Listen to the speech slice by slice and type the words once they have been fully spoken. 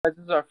This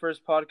is our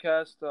first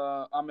podcast.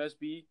 I'm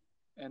SB,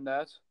 and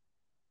that's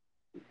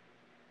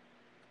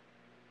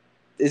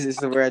Is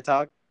this where I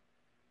talk?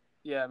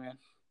 yeah, man.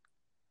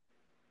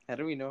 How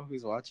do we know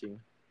who's watching?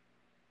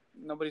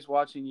 Nobody's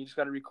watching. You just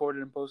got to record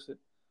it and post it.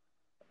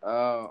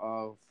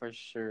 For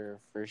sure,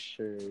 for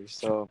sure.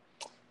 So,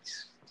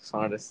 just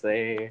wanted to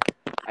say,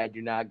 I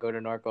do not go to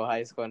Norco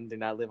High School and do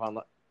not live on.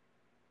 Are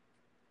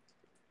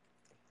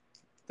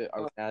we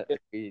Oh, not?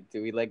 yeah.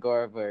 Do we let go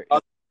of our? Our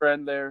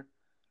friend there.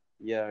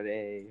 Yeah,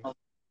 they.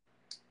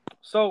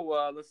 So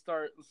let's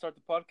start. Let's start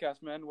the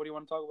podcast, man. What do you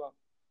want to talk about?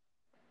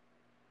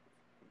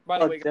 By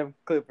the way, Fuck guys, them this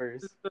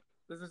Clippers. is a,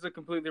 this is a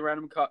completely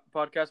random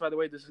podcast. By the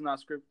way, this is not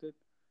scripted,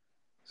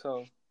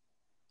 so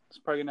it's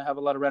probably gonna have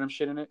a lot of random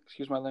shit in it.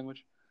 Excuse my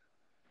language.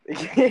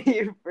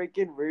 You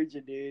freaking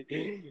virgin,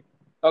 dude.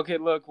 Okay,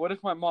 look. What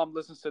if my mom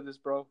listens to this,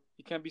 bro?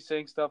 You can't be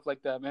saying stuff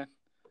like that, man.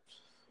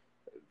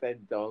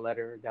 Then don't let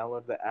her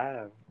download the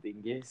app,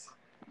 dingus.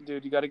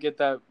 Dude, you got to get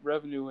that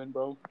revenue in,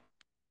 bro.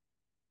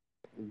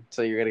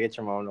 So you're gonna get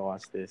your mom to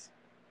watch this.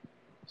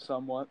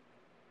 Somewhat.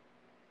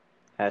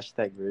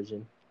 Hashtag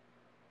virgin.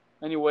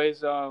 Anyways,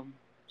 so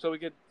we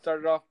get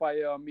started off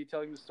by me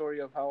telling the story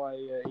of how I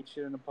ate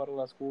shit in a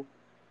puddle at school.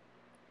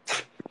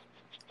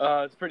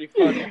 It's pretty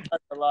funny. I'm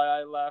not gonna lie,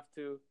 I laughed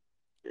too.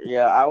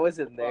 Yeah, I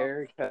wasn't Um,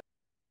 there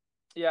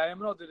yeah,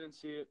 Emerald didn't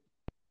see it.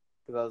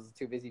 because I was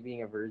too busy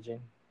being a virgin.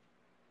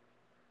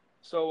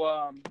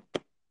 So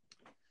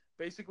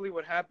basically,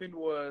 what happened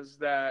was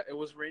that it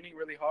was raining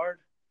really hard,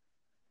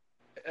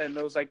 and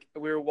it was like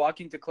we were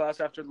walking to class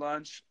after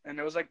lunch, and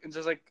it was like it's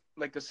just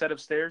like a set of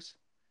stairs.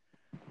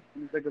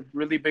 And it's like a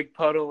really big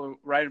puddle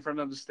right in front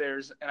of the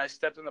stairs, and I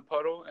stepped in the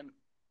puddle, and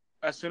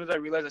as soon as I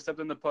realized I stepped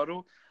in the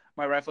puddle,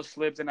 my rifle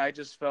slipped and I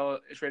just fell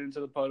straight into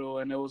the puddle,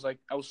 and it was like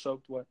I was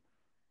soaked wet,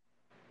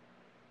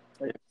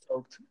 like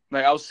soaked.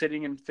 Like I was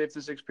sitting in fifth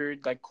and sixth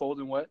period, like cold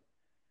and wet,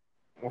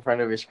 In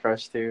front of his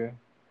crush too.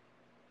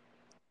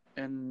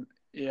 and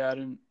yeah, I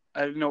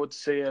didn't know what to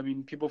say. I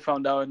mean, people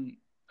found out, and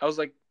I was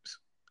like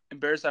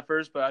embarrassed at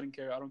first, but I didn't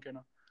care. I don't care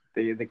now.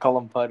 They call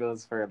them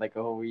puddles for like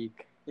a whole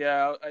week.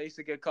 Yeah, I used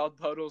to get called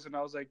puddles, and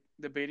I was like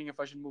debating if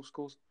I should move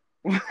schools.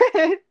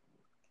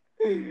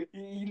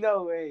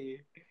 No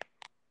way.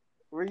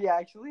 Were you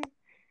actually?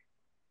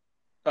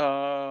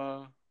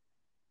 Uh,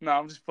 no,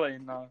 I'm just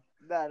playing. No,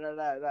 No.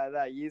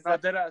 You no,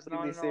 sound dead ass. No,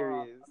 really no, no.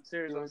 serious. I'm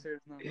serious. I'm You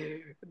serious.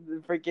 No.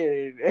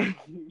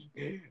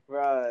 freaking,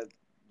 bro.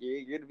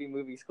 You're gonna be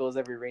moving schools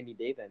every rainy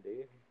day, then,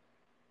 dude.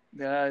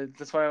 Yeah,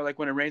 that's why like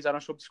when it rains, I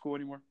don't show up to school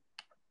anymore.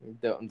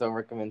 Don't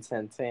recommend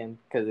 1010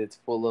 because it's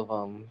full of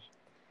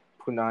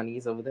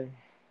punanis over there.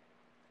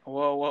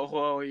 Whoa, whoa,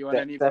 whoa! You want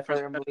any Except for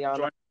percent to Emiliano.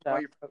 join?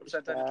 Want your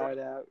percent to join?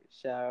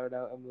 Shout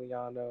out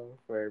Emiliano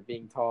for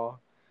being tall.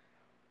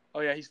 Oh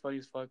yeah, he's funny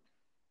as fuck.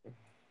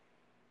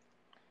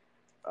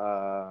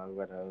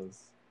 What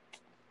else?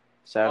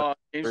 Shout out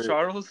James for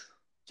Charles.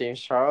 James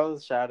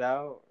Charles. Shout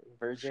out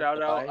Virgin Shout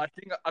for out. I life.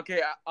 think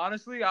okay.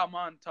 Honestly, I'm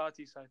on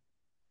Tati's side.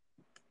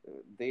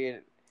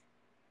 Dude,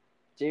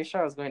 James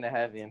Charles going to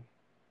heaven.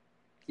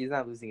 He's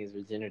not losing his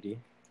virginity.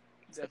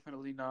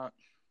 Definitely not.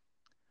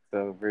 So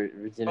Oh,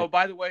 virginity.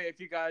 by the way, if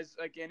you guys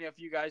like any of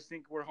you guys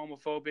think we're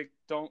homophobic,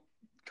 don't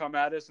come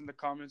at us in the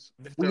comments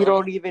if We they're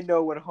don't even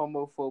know what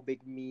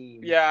homophobic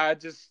means. yeah, I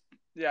just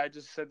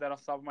said that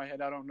off the top of my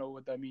head. I don't know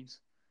what that means.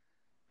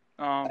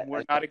 We're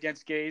I, not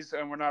against gays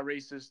and we're not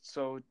racist,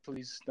 so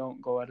please don't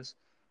go at us.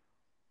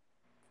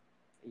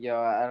 yo,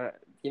 I don't,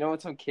 you know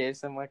what? Some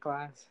kids in my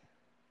class.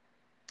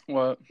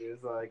 What? He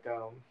was like,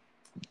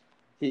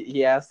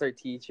 he asked our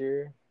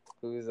teacher,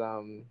 who's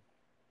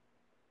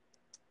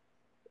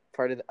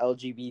part of the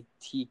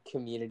LGBT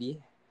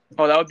community,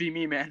 Oh, that would be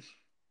me, man.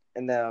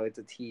 and now it's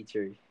a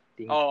teacher.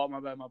 Oh, my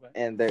bad, my bad.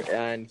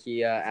 And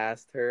he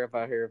asked her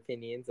about her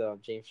opinions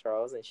of James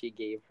Charles, and she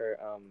gave her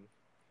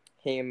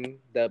him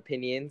the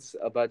opinions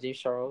about James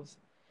Charles,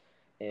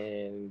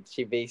 and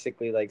she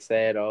basically like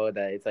said, oh,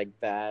 that it's like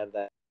bad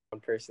that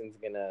one person's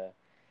gonna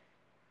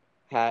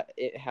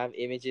have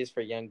images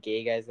for young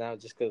gay guys now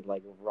just because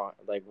like wrong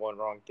like one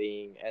wrong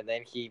thing, and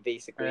then he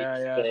basically Yeah,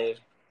 yeah. said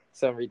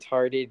some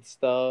retarded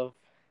stuff,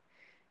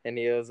 and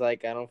he was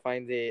like, I don't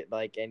find it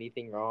like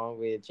anything wrong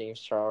with James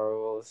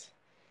Charles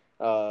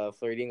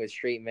flirting with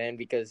straight men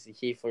because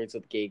he flirts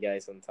with gay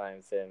guys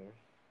sometimes. And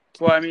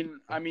Well,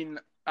 I mean,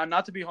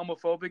 not to be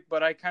homophobic,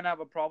 but I kind of have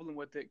a problem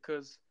with it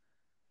because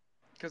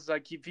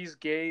like if he's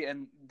gay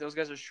and those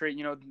guys are straight,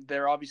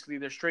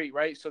 they're straight,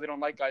 right? So they don't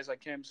like guys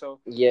like him. So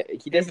yeah,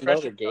 he him doesn't know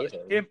they're pressuring gay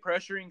though. him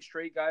pressuring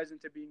straight guys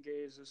into being gay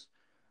is just,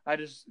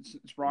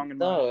 it's wrong in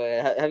my.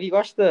 No, have you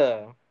watched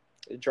the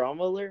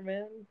Drama Alert,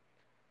 man?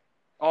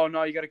 Oh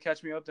no, you got to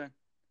catch me up then.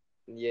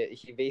 Yeah,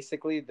 he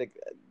basically the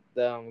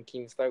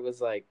Keemstar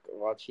was like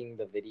watching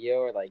the video,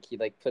 or like he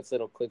like puts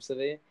little clips of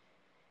it,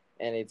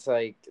 and it's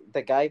like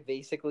the guy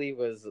basically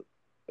was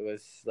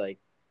like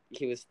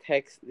he was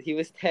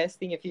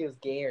testing if he was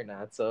gay or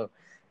not. So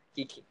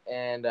he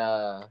and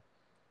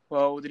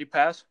Well, did he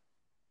pass?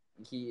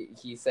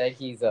 he said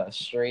he's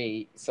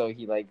straight, so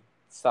he like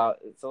So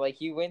like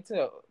he went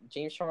to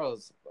James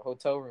Charles'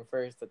 hotel room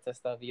first to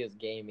test out if he was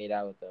gay and made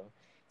out with them.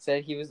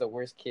 Said he was the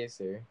worst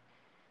kisser.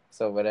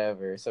 So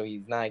whatever. So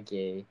he's not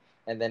gay.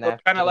 And then So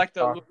after kind of James like the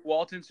Charles, Luke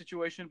Walton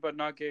situation, but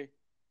not gay.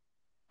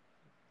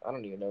 I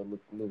don't even know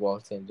Lou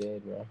Walton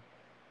did, bro.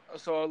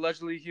 So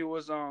allegedly he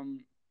was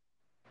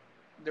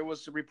there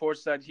was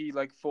reports that he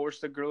like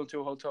forced a girl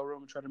into a hotel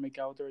room and tried to make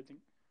out with her. I think,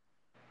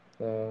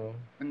 So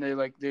and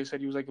they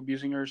said he was like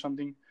abusing her or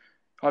something.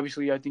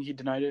 Obviously, I think he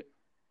denied it.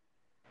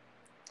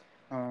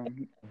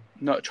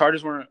 No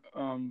charges weren't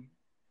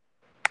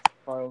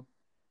filed.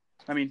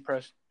 I mean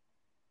pressed.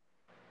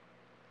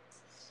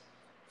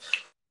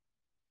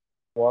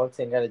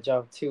 Walton got a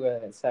job too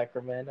at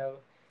Sacramento.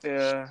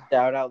 Yeah.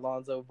 Shout out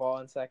Lonzo Ball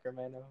in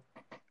Sacramento.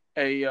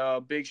 A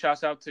big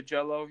shout out to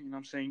Jello. You know what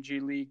I'm saying? G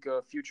League,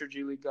 future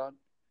G League god.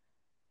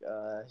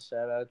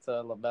 Shout out to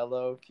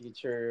LaMelo,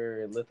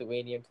 future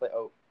Lithuanian play.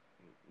 Oh,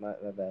 my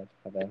bad.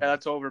 My Yeah, bad.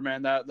 that's over,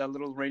 man. That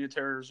little reign of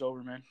terror is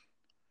over, man.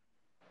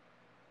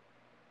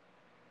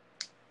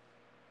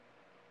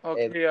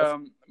 Hey,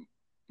 Okay.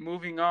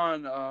 Moving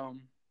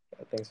on.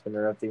 thanks for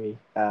interrupting me.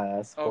 Oh, go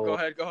Asshole.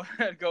 ahead. Go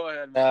ahead. Go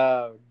ahead,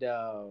 man.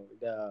 No.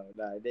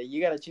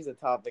 You gotta choose a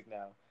topic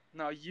now.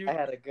 No, you I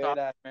had a good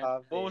topic, man.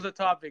 What was topic.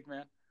 the topic,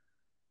 man?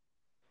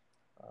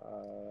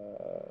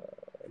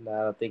 No,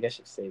 I don't think I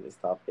should say this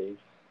topic.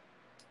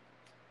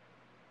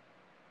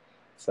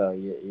 So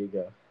you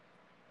go.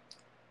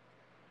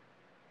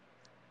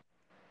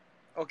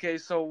 Okay,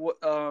 so what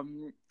are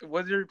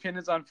your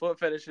opinions on foot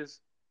fetishes?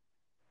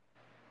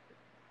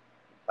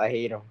 I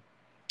hate them.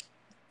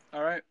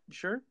 All right, you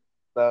sure?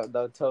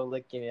 The toe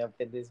licking up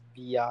in this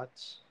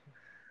biatch.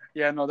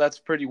 Yeah, no, that's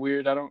pretty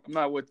weird. I'm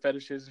not with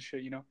fetishes and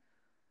shit, you know.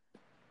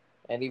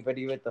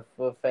 Anybody with a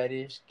foot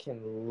fetish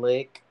can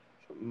lick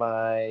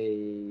my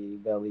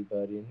belly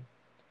button.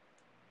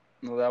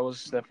 No, that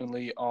was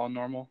definitely all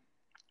normal.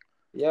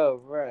 Yo,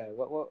 bro,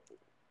 what?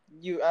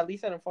 You at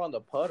least I didn't fall in the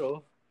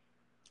puddle.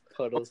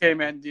 Puddles Okay, happen.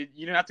 man, dude,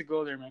 you didn't have to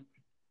go there, man.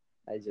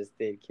 I just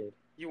did, kid.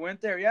 You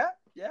went there, yeah,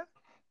 yeah.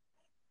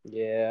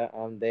 Yeah,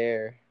 I'm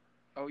there.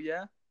 Oh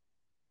yeah,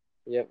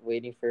 Yep,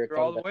 waiting for a you're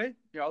all the comeback. way.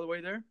 You're all the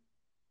way there.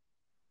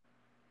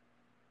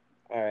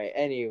 All right.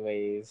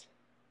 Anyways,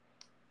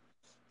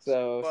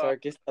 so So,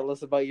 Sarkis, tell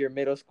us about your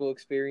middle school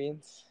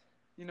experience.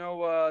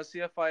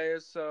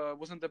 CFIS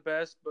wasn't the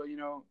best, but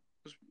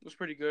was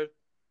pretty good.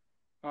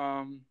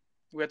 Um,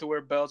 we had to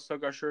wear belts,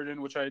 tuck our shirt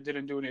in, which I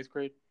didn't do in eighth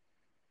grade.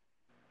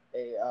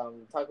 Hey,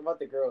 talk about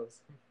the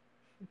girls.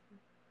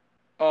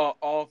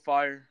 All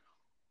fire.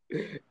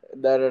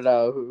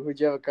 No. Who'd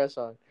you have a crush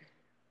on?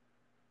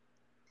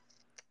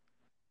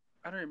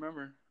 I don't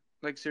remember.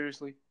 Like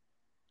seriously,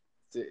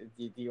 Do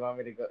you want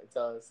me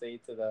to say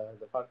to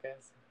the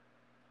podcast?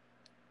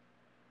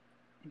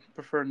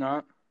 prefer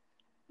not.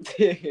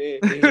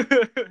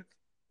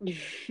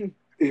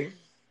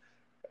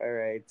 All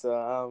right.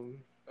 So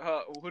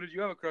Who did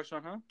you have a crush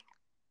on, huh?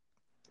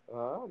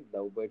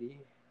 nobody.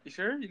 You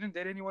sure you didn't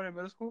date anyone in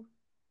middle school?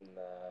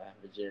 Nah,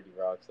 virginity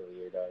rocks over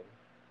here, dog.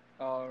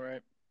 All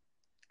right.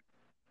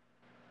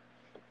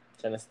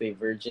 Trying to stay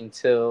virgin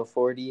till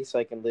 40 so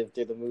I can live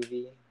through the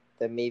movie.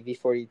 Then maybe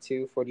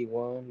 42,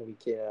 41, we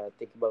can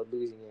think about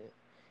losing it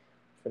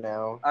for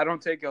now. I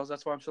don't take girls.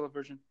 That's why I'm still a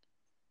virgin.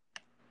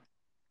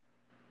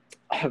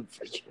 I'm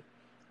virgin.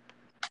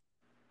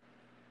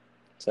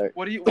 Sorry.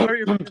 What are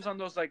your opinions on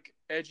those like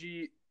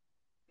edgy,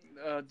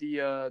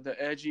 the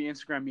edgy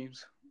Instagram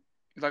memes,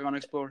 like on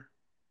Explore?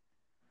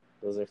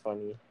 Those are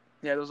funny.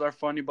 Yeah, those are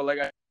funny, but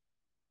like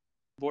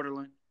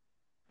borderline.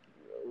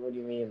 What do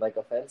you mean, like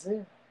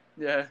offensive?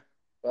 Yeah.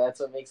 Well, that's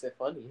what makes it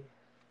funny.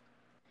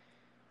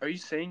 Are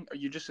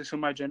you just assume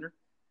my gender?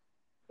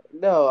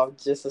 No, I'm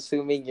just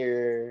assuming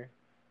your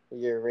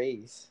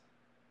race.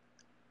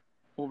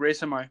 What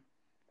race am I?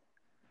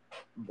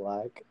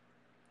 Black.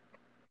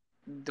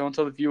 Don't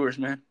tell the viewers,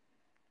 man.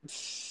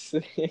 He's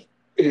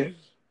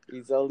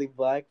only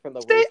black from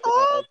the Stay waist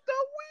off down.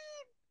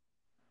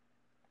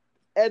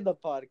 the End the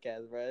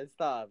podcast, bro.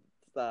 Stop.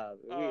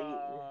 weed.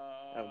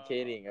 I'm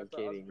kidding. I was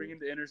bringing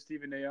the inner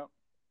Stephen A. out.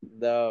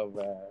 No,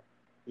 bro.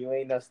 You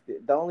ain't no.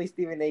 The only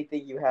Stephen A.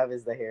 thing you have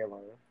is the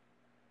hairline.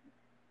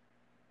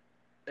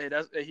 Hey,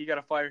 he got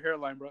a fire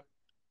hairline, bro.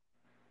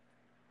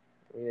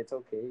 I mean, it's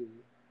okay.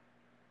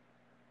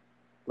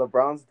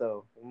 LeBron's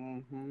though.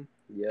 Mm-hmm.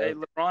 Yeah. Hey,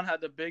 LeBron had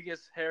the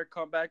biggest hair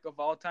comeback of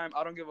all time.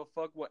 I don't give a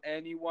fuck what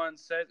anyone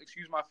says.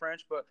 Excuse my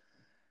French, but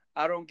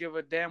I don't give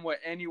a damn what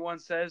anyone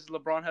says.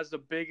 LeBron has the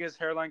biggest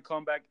hairline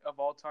comeback of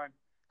all time.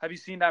 Have you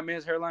seen that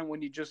man's hairline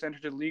when he just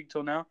entered the league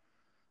till now?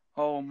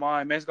 Oh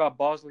my, man's got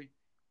Bosley.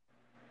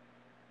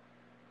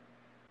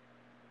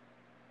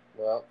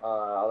 Well,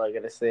 all I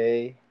gotta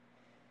say,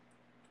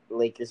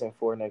 Lakers in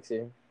 4 next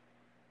year.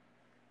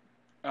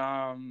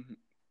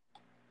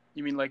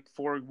 You mean like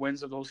 4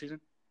 wins of the whole season?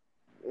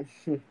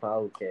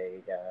 Okay,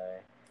 guy.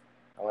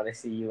 I want to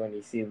see you when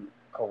you see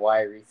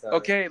Kawhi resign.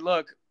 Okay,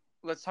 look,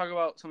 let's talk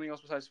about something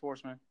else besides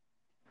sports, man.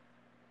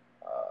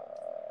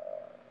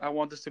 I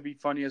want this to be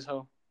funny as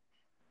hell.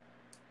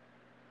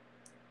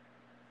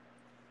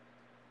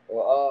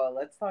 Well,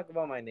 let's talk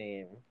about my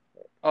name.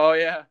 Oh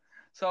yeah.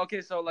 So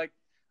okay, so like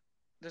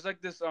there's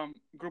like this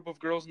group of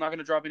girls, not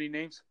gonna drop any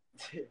names.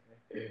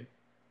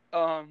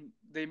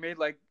 They made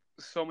like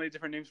so many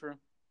different names for him.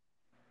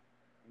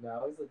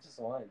 No, it's just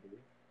one, dude.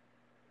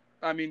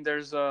 I mean,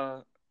 there's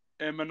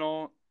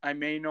Eminol,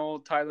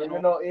 Imano,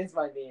 Tylenol. Emino is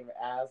my name,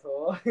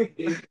 asshole.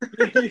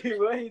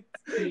 Wait.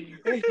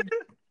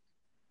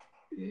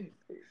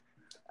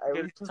 I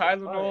There's wish it was one.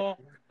 Tylenol,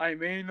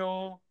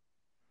 Imano,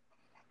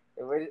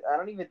 I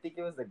don't even think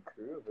it was a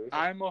group. It was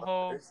just one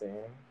Imaho. person.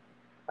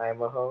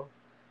 I'm a hoe.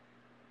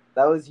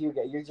 That was you.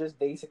 You're just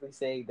basically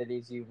saying the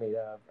names you made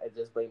up and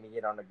just blaming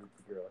it on a group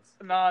of girls.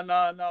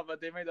 No,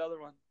 but they made the other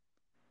one.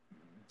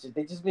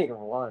 They just made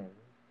one.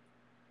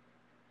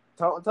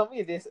 Tell me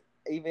if this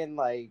even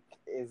like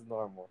is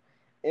normal.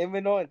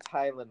 Imino and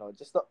Tylenol,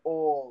 just the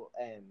O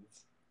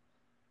ends.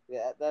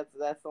 Yeah,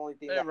 that's the only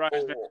thing It that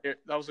rhymes, man. O.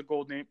 That was a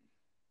gold name.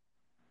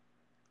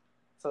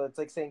 So it's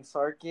like saying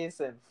Sarkis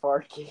and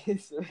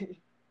Farkis.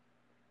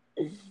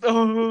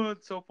 Oh,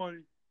 it's so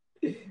funny.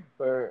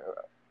 or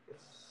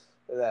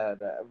that.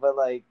 But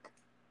like,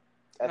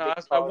 I No,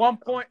 think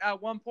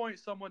at one point,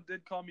 someone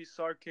did call me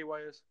Sark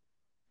KYS.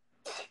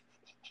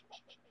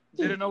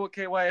 Didn't know what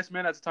KYS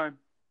meant at the time.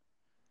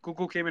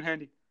 Google came in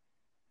handy.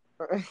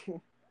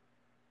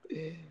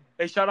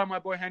 Hey, shout out my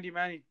boy Handy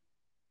Manny.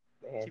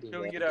 Keep Handy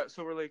killing it Mandy. at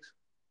Silver Lakes.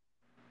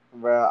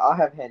 Bro, I'll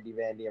have Handy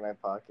Mandy in my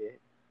pocket.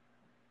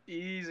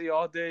 Easy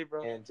all day,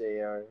 bro. And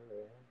JR.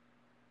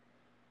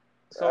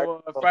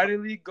 So Friday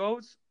League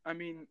goes. I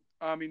mean,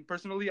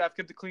 personally, I've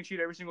kept a clean sheet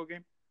every single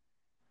game.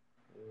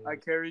 I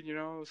carried,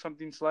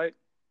 something slight.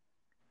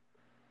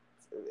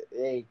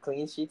 Hey,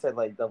 clean sheets are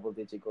like double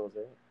digit goals,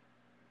 right?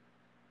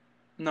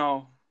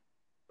 No,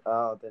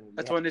 Oh, then you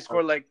that's have. when they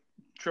score like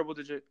triple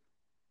digit.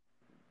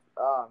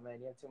 Oh man,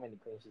 you have too many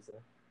clean sheets. Huh?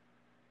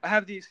 I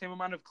have the same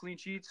amount of clean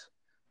sheets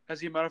as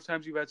the amount of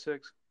times you've had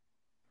 6.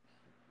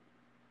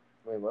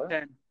 Wait, what?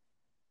 10.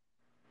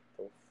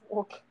 The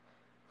fuck?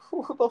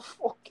 Who the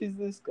fuck is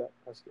this guy?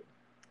 That's good.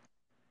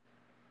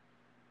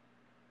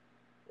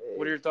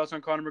 What are your thoughts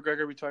on Conor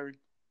McGregor retiring?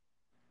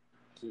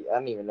 I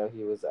didn't even know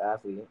he was an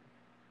athlete.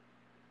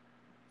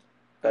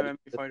 MMA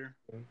fighter.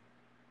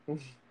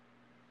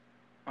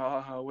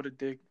 What a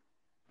dick.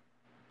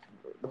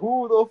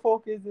 Who the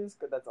fuck is this?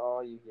 Cause that's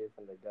all you hear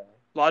from the guy.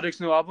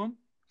 Logic's new album,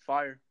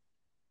 fire.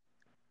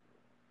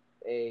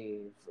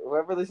 Hey,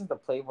 whoever listens to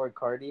Playboy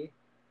Cardi,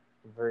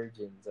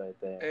 virgins right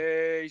there.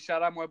 Hey,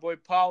 shout out my boy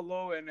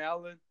Paulo and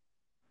Alan.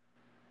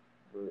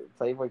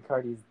 Playboy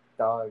Cardi's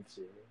dog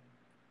shit.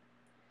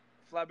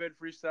 Flatbed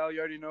freestyle, you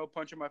already know.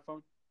 Punching my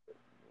phone.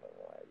 Oh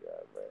my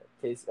god, bro.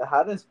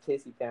 How does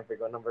Pissy Pamper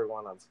go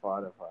 #1 on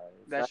Spotify?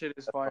 That shit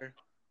is fire.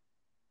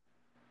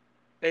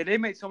 Hey, they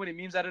made so many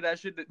memes out of that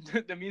shit.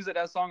 The memes of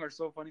that song are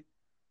so funny.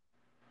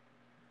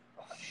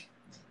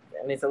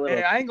 And it's a little.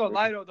 Hey, I ain't gonna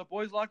lie though. The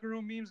boys' locker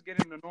room memes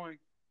getting annoying.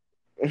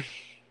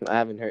 I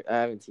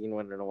haven't seen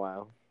one in a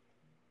while.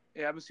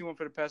 Yeah, I haven't seen one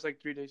for the past like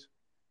 3 days.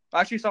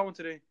 I actually saw one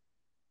today.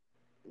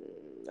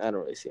 I don't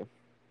really see them.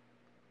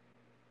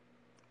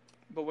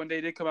 But when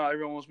they did come out,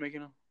 everyone was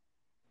making them.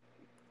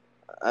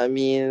 I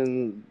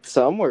mean,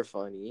 some were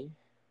funny.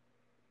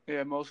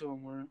 Yeah, most of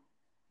them were.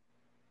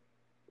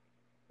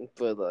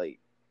 But like,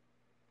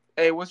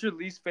 hey, what's your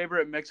least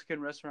favorite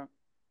Mexican restaurant?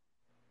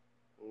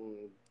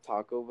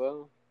 Taco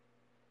Bell.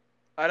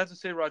 I'd have to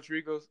say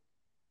Rodrigo's.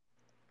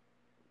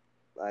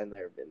 I've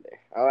never been there.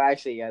 Oh,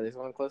 actually, yeah, there's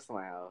one close to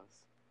my house.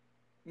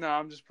 No,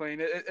 I'm just playing.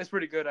 It's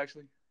pretty good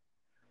actually.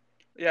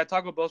 Yeah,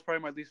 Taco Bell's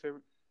probably my least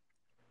favorite.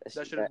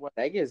 That shit is wet.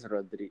 That gives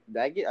Rodrigo.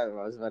 I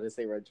was about to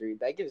say Rodrigo.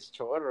 That gives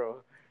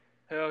Choro.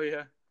 Hell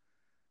yeah.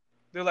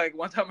 They're like,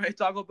 one time I ate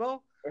Taco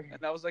Bell,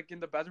 and I was like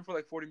in the bathroom for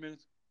like 40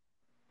 minutes.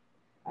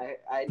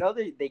 I know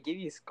they give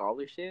you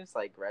scholarships,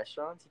 like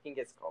restaurants. You can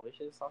get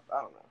scholarships off.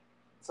 I don't know.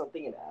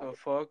 Something in that. Oh,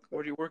 fuck.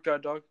 Where do you work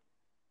at, dog?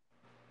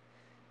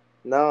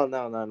 No.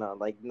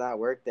 Like, not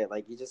work there.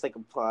 Like, you just, like,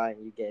 apply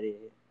and you get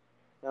it.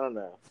 I don't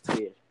know. It's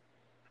weird.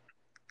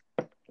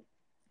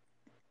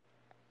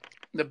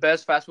 The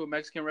best fast food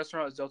Mexican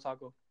restaurant is Del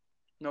Taco.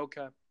 No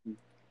cap.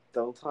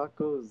 Del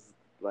Taco's,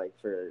 like,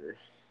 for...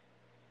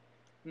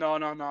 No,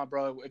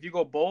 bro. If you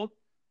go bold,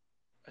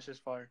 that's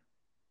just fire.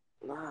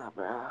 Nah,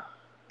 bro.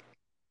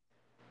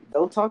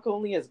 Del Taco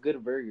only has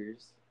good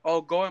burgers.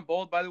 Oh, going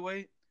bold, by the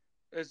way,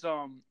 is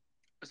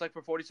it's like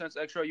for 40 cents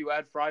extra, you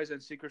add fries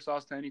and secret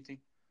sauce to anything.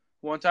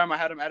 One time I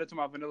had them added to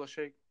my vanilla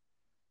shake.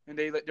 And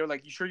they're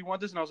like, you sure you want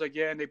this? And I was like,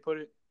 yeah, and they put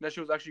it. That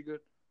shit was actually good.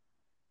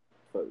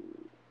 But...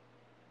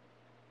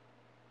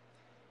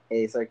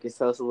 Hey, Sarkis,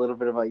 tell us a little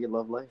bit about your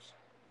love life.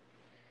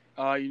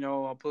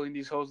 I'm pulling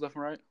these hoes left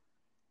and right.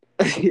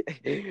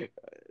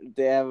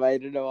 Damn, I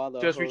didn't know all the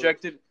Just hoes.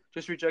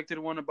 rejected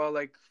one about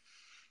like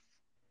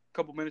a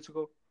couple minutes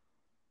ago.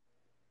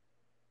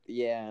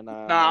 Yeah,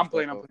 Nah, I'm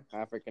playing.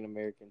 African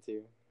American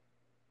too.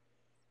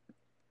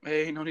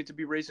 Hey, no need to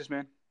be racist,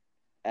 man.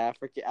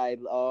 African.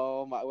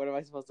 What am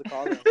I supposed to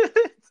call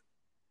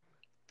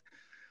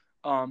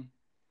them?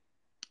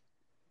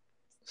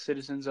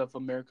 Citizens of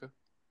America.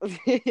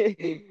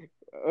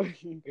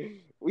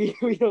 we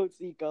don't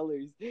see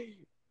colors.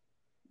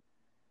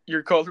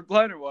 You're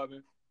colorblind or what,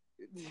 man?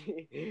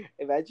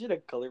 Imagine a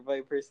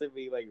colorblind person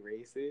being like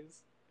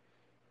racist.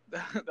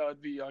 That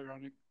would be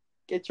ironic.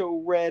 Get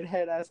your red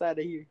head ass out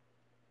of here.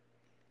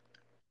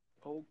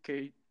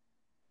 Okay.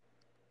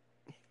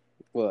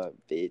 What,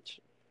 bitch?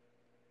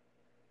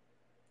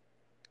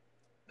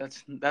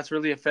 That's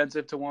really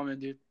offensive to women,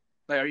 dude.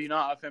 Like, are you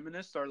not a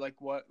feminist or like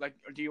what? Like,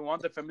 do you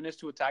want the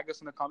feminists to attack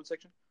us in the comment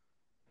section?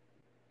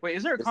 Wait,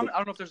 is there a comment? I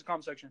don't know if there's a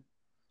comment section.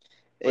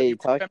 But Hey, you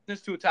want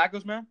feminists to attack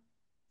us, man?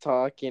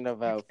 talking You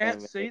about can't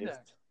feminists. say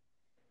that.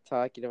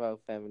 Talking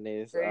about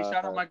feminists. Hey,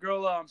 shout out my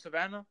girl,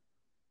 Savannah.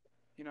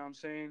 You know what I'm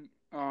saying?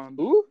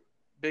 Who?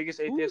 Biggest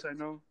atheist I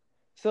know.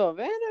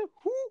 Savannah?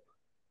 Who?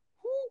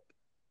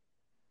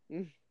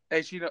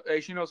 Hey, she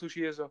knows who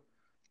she is, though.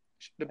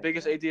 The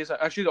biggest atheist.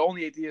 Actually, the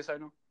only atheist I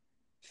know.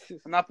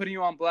 I'm not putting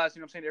you on blast. You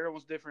know what I'm saying?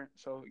 Everyone's different.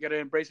 So you got to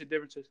embrace the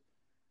differences.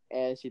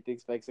 And she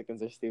thinks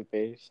Mexicans are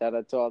stupid. Shout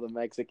out to all the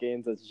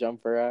Mexicans. Let's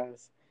jump her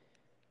ass.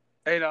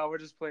 Hey, no, we're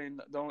just playing.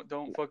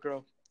 Don't fuck her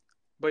up.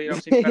 But you know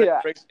what I'm saying?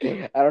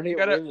 Yeah. I don't hate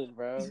women,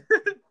 bro.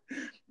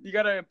 You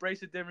got to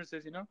embrace the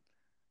differences, you know?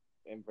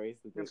 Embrace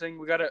the differences. You know what I'm saying?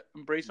 We got to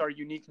embrace our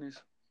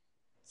uniqueness.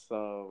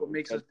 So what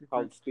makes us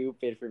called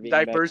stupid for being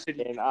diversity.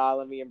 Mexican.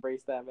 Let me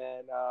embrace that,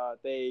 man.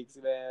 Thanks,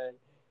 man.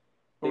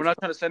 But we're not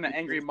trying to send an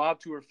angry mob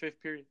to her fifth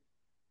period.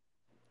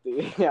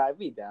 Yeah, I'd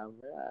be down,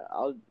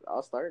 bro.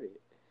 I'll start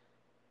it.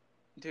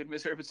 Dude,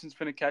 Mr. Ibbitson's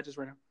finna catch us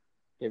right now.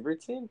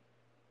 Ibbitson?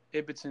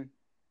 Ibbitson.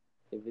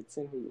 Who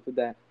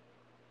that?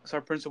 That's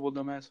our principal,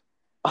 dumbass.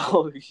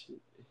 Oh shit.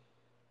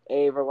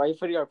 Hey, bro, why you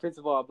putting our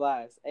principal on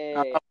blast? Hey,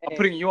 I'm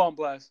putting you on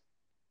blast.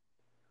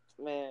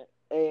 Man,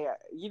 hey,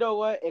 you know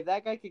what? If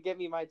that guy could get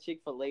me my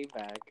Chick-fil-A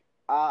back,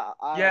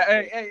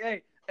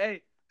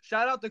 hey.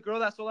 Shout out the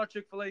girl that sold our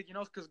Chick-fil-A, you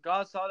know, because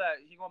God saw that.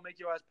 He gonna make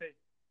your ass pay.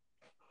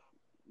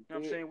 You know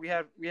what I'm saying? We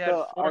had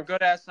 4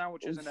 good-ass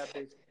sandwiches in that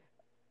bitch.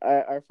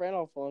 Our friend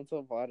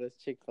Alfonso bought us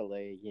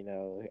Chick-fil-A, you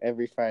know.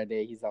 Every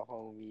Friday, he's a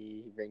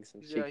homie. He brings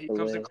some Chick-fil-A. Yeah, he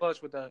comes in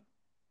clutch with that.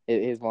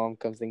 His mom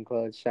comes in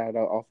clutch. Shout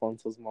out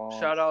Alfonso's mom.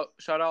 Shout out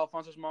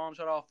Alfonso's mom.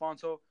 Shout out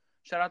Alfonso.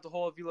 Shout out the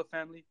whole Avila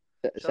family.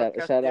 Shout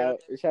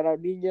out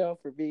Nino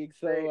for being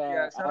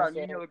so. Shout out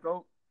Nino the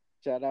GOAT.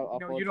 Shout out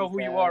Alfonso. You know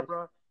who you are,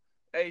 bro.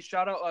 Hey,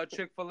 shout out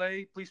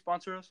Chick-fil-A. Please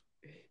sponsor us.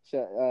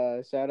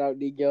 Shout out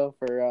Nino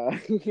for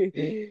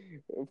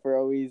for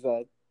always.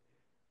 I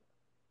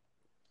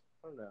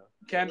don't know.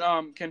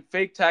 Can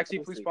Fake Taxi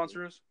please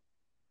sponsor us?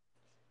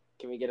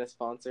 Can we get a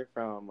sponsor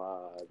from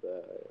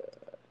the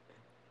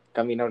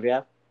Camino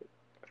Real?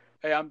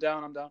 Hey, I'm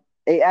down.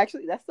 Hey,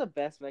 actually, that's the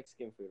best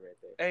Mexican food right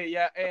there. Hey,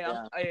 yeah. Hey,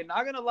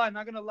 not gonna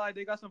lie.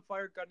 They got some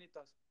fire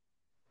carnitas.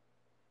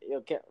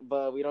 Okay,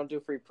 but we don't do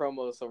free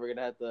promos, so we're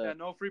gonna have to. Yeah,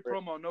 no free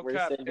promo, no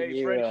cap.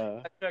 Hey, Freddie,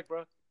 that check,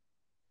 bro.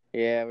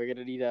 Yeah, we're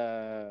gonna need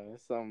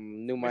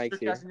some new mics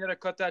here. Mr. Castaneda,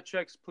 cut that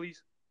checks,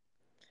 please.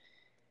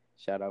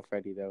 Shout out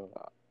Freddie though.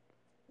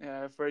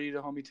 Yeah, Freddie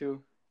the homie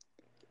too.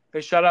 Hey,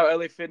 shout out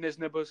LA Fitness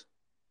Nipples.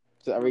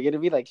 So are we gonna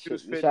be like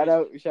shout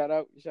out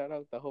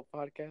the whole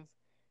podcast?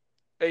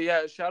 Hey,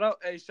 yeah, shout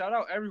out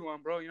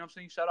everyone, bro. You know what I'm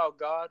saying? Shout out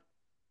God.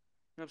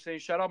 You know what I'm saying?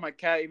 Shout out my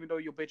cat, even though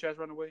your bitch ass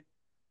run away.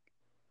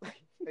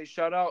 Hey,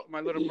 shout out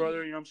my little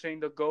brother, you know what I'm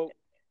saying? The GOAT.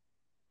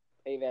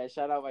 Hey, man,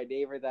 shout out my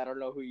neighbor that I don't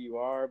know who you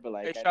are, but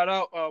like. Hey, shout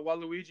out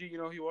Waluigi, you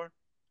know who you are.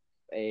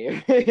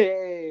 Hey,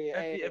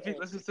 if he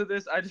listens to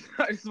this, I just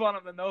want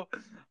him to know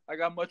I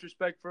got much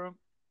respect for him.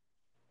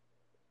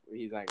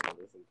 He's not gonna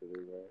listen to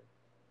this, bro.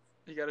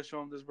 You gotta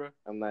show him this, bro.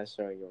 I'm not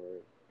showing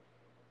him.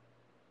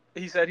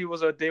 He said he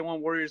was a Day One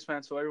Warriors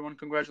fan, so everyone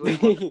congratulate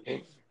him.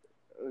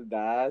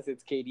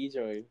 It's KD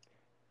joined.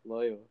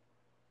 Loyal.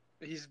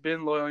 He's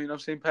been loyal, you know what I'm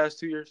saying, past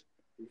 2 years.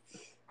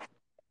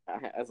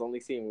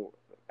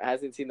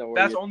 Hasn't seen the Warriors.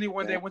 That's only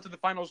when they went to the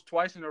finals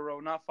twice in a row,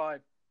 not 5.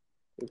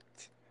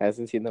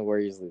 Hasn't seen the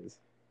Warriors lose.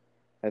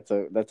 That's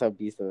a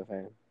beast of a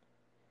fan.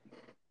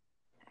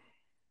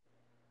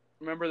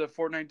 Remember the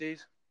Fortnite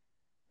days?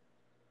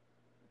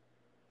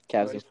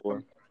 Cavs in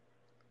 4.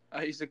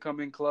 I used to come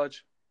in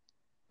clutch.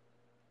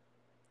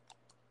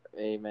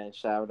 Hey man,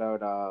 shout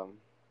out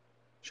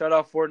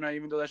Fortnite,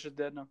 even though that's just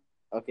dead now.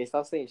 Okay,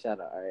 stop saying shout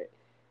out. All right.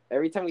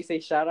 Every time we say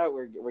shout out,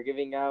 we're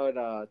giving out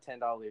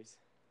 $10.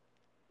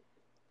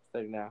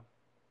 Starting now.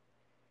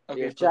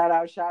 Okay. Yeah, shout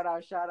out.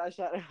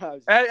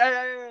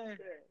 Hey.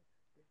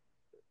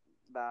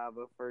 Nah,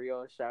 but for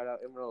real, shout out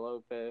Emmanuel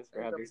Lopez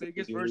for having the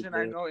biggest version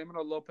I know,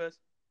 Emmanuel Lopez.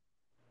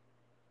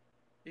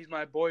 He's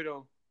my boy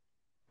though.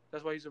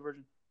 That's why he's a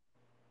virgin.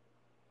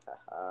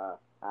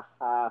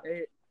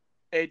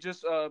 Hey,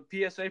 just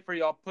PSA for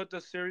y'all. Put the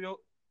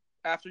cereal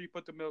after you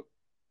put the milk.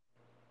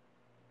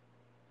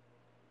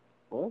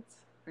 What?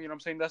 You know what I'm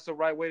saying? That's the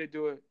right way to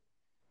do it.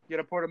 You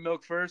gotta pour the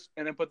milk first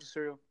and then put the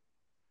cereal.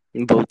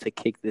 I'm about to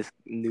kick this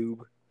noob.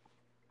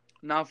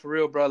 Nah, for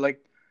real, bro.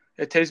 Like,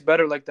 it tastes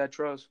better like that,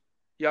 trust.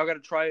 Y'all gotta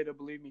try it to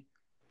believe me.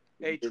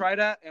 Hey, try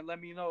that and let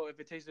me know if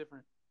it tastes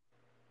different.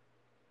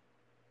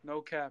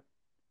 No cap.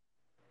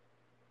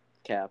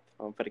 Cap.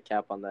 I'm gonna put a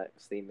cap on that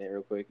statement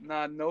real quick.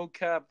 Nah, no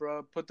cap,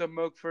 bro. Put the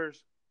milk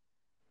first.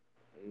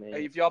 Hey,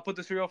 Man, if y'all put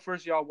the cereal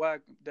first, y'all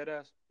whack. Dead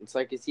ass. it's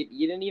like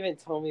you didn't even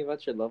tell me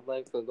about your love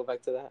life. So go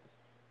back to that.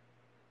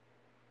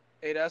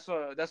 Hey, that's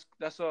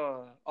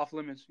off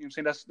limits. You know what I'm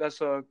saying?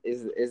 That's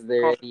Is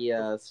there conf-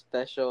 any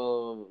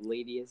special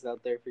ladies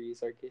out there for you,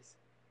 Sarkis?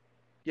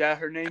 yeah.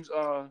 Her name's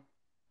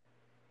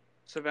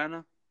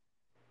Savannah.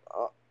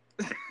 Oh,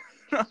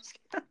 No, I'm just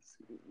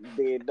kidding.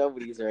 dude,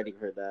 nobody's ready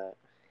for that.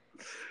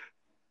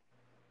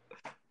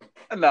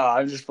 No,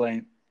 I'm just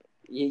playing.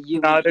 You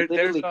No, there's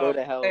literally go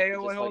to hell Hey,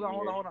 for wait, just hold like on,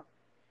 hold on, her. hold on.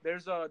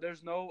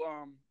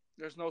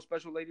 There's no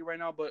special lady right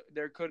now, but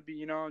there could be.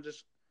 You know,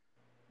 just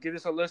give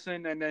this a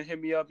listen and then hit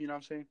me up. You know what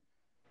I'm saying?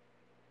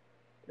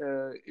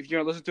 If you're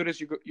gonna listen to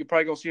this, you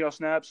probably gonna see it on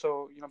Snap.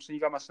 So you know what I'm saying?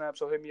 You got my Snap,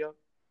 so hit me up.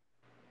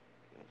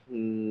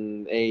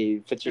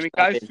 Hey, put I your mean, snap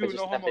guys in. Put too, your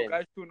no snap homo. in.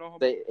 Guys too, no homo.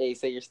 Say your You know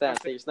what I'm snap.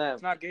 Say saying? your snap.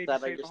 It's not gay if you Snap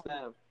out say your no homo.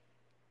 snap.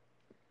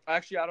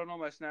 Actually, I don't know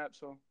my Snap,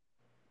 so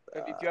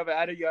if you Uh, have it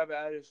added, you have it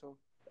added. So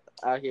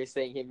out here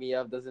saying hit me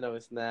up doesn't know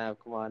a snap.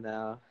 Come on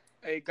now.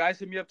 hey, guys,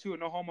 hit me up too.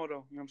 No homo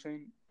though. You know what I'm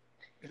saying?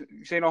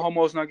 You say no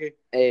homo, it's not gay.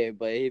 Hey,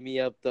 but hit me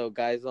up though,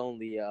 guys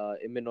only.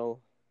 Iminal,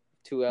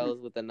 two L's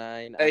with a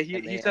nine. Hey,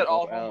 M he A said N O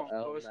all L homo,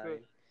 L so it's good. nine.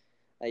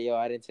 Hey, yo,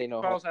 I didn't say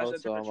no Charles has homo, a so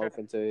different I'm chat.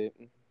 open to it.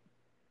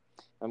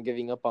 I'm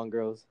giving up on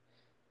girls.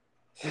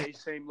 Hey,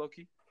 same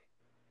Loki.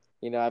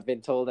 You know, I've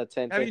been told at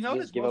 10 Have you to just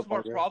noticed give most up of on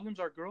our girls. problems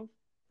are girls?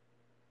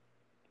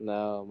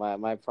 No,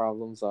 my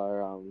problems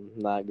are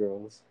not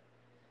girls.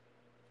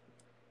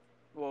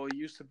 Well, it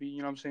used to be. You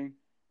know what I'm saying?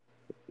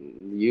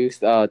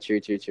 Used. Oh, true.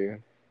 Yeah.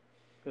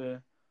 You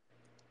know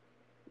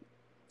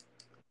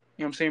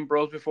what I'm saying?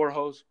 Bros before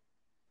hoes.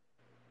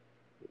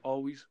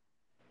 Always.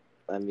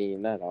 I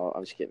mean, not all.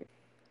 I'm just kidding.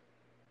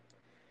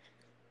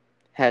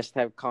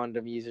 Hashtag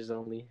condom users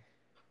only.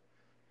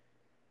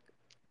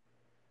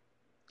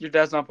 Your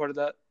dad's not part of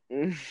that.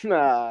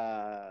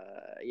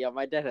 Yeah,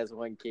 my dad has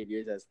one kid.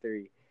 Yours has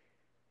three.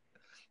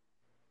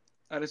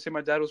 I didn't say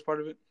my dad was part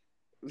of it.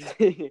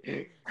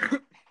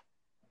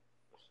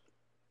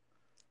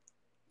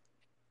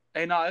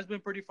 Hey, nah, it's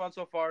been pretty fun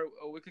so far.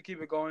 We could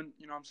keep it going.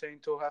 You know what I'm saying?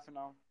 Till half an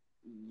hour.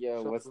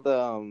 Yo, So, what's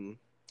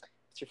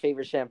your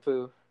favorite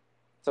shampoo?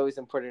 It's always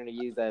important to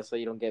use that so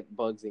you don't get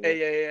bugs in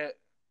hey,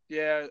 your.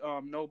 yeah.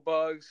 No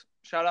bugs.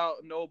 Shout out,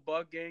 no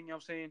bug gang. You know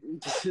what I'm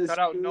saying? Shout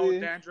out, no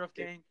dandruff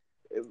gang.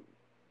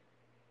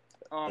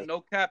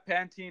 No cap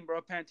Pantene,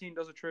 bro. Pantene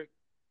does a trick.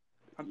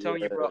 I'm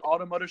telling you, Yeah. bro. All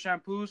them other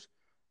shampoos,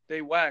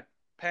 they whack.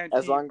 As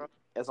Pantene, long bro.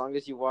 as long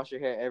as you wash your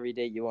hair every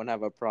day, you won't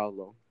have a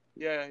problem.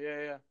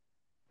 Yeah.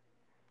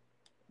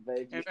 But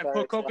if you And put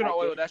start coconut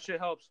slacking, oil. That shit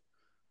helps. if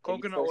you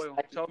Coconut start oil.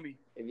 slacking, Tell me.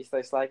 if you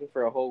start slacking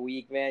for a whole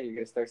week, man, you're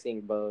gonna start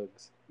seeing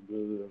bugs.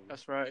 Boom.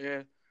 That's right.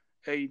 Yeah.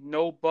 Hey,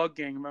 no bug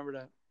gang. Remember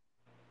that.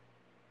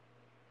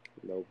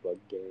 No bug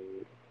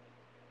game.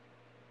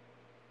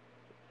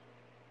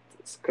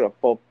 It's gonna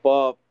pop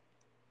up.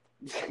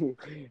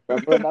 Remember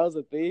when that was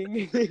a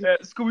thing? Yeah,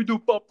 Scooby Doo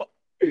Papa.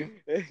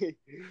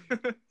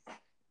 Bruh,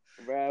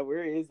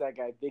 where is that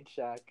guy, Big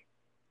Shaq?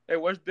 Hey,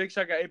 where's Big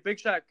Shaq at? Hey, Big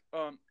Shaq.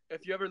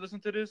 If you ever listen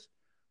to this,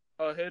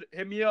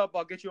 hit me up.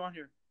 I'll get you on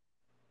here.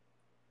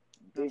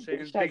 You know what I'm Dude, Big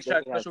saying? Shaq Big Shaq doesn't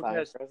have special time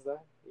guest. for us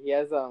though. He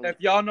has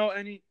If y'all know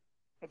any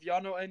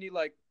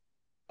like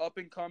up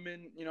and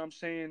coming, you know what I'm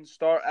saying,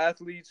 star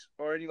athletes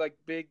or any like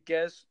big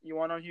guests you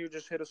want on here,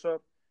 just hit us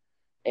up.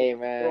 We'll Hey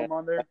throw man, them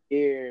on there.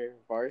 here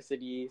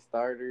varsity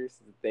starters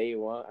day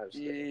one. I'm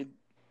just Yeah,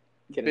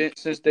 kidding. been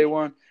since day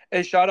one.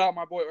 Hey, shout out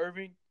my boy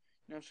Irving. You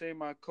know what I'm saying?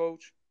 My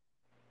coach,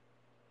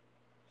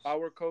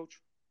 our coach.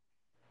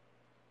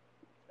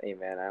 Hey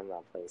man, I'm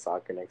not playing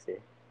soccer next year.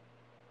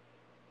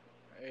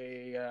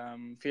 Hey,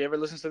 if he ever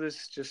listens to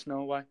this, just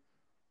know why.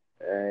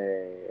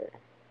 Hey,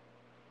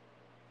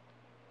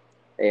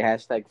 hey,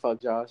 hashtag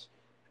fuck Josh.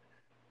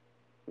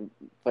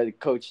 But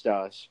Coach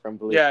Josh from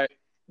Blues. Yeah,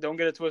 don't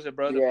get it twisted,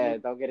 bro. Yeah,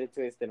 don't get it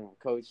twisted.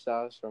 Coach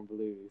Josh from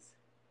Blues.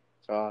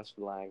 Josh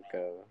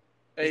Blanco.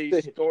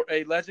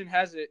 A legend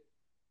has it.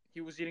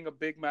 He was eating a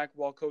Big Mac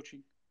while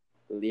coaching.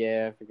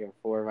 Yeah, freaking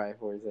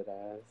 4x4s at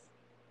ass.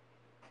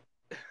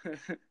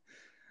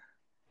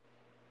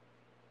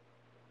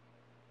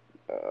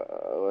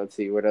 Let's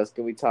see, what else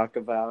can we talk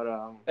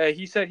about? Hey,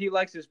 he said he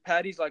likes his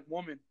patties like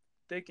woman,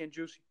 thick and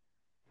juicy.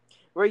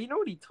 Bro, you know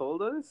what he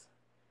told us?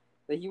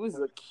 That he was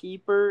a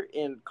keeper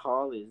in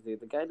college, dude.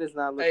 The guy does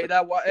not look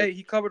Hey,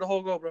 he covered the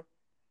whole goal, bro.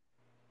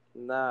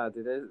 Nah,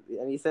 dude.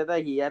 And he said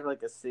that he had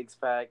like a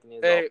 6-pack and he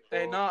was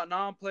Hey, nah,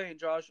 I'm playing,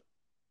 Josh.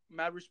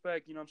 Mad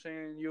respect, you know what I'm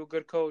saying? You a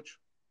good coach.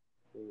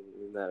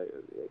 Not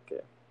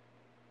okay.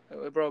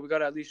 Hey, bro, we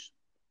gotta at least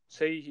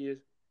say he is. You know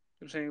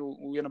what I'm saying?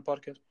 We in a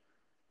podcast.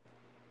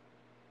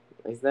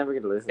 He's never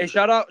gonna listen. Hey,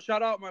 shout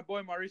out my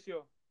boy Mauricio. You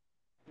know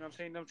what I'm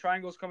saying? Them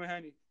triangles come in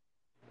handy.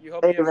 You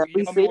help me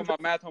with my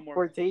math homework.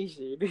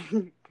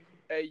 Portation.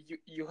 Hey,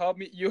 you help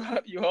me you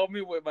help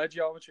me with my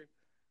geometry.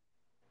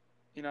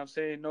 You know what I'm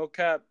saying? No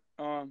cap.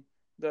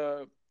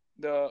 The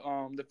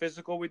the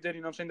physical we did,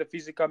 you know what I'm saying? The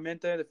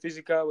físicamente, the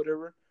física,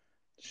 whatever.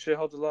 Shit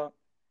helped a lot.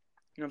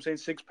 You know what I'm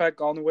saying?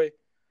 6-pack on the way.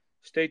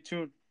 Stay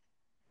tuned.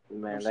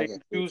 Man, I'm that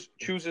saying guy,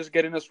 choose is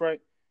getting us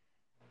right.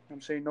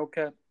 I'm saying no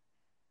cap.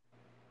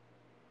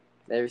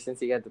 ever since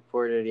he got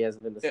deported, he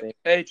hasn't been the Yeah.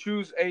 same.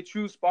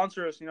 Choose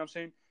sponsor us. You know what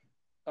I'm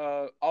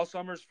saying? All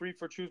summer's free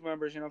for Choose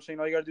members. You know what I'm saying?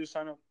 All you gotta do is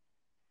sign up.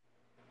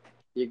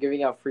 You're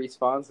giving out free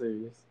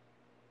sponsors.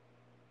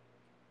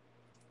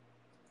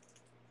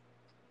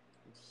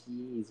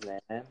 Jeez,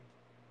 man.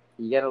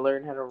 You gotta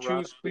learn how to run.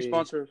 Choose, please Dude.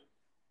 sponsor us.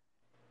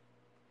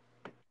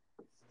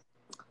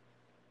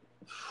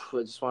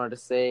 I just wanted to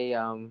say,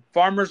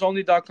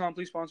 FarmersOnly.com,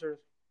 please sponsor us.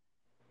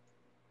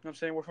 You know what I'm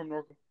saying? We're from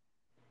Norco.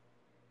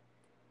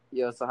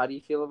 yo, so how do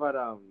you feel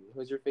about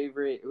who's your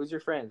favorite? Who's your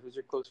friends? Who's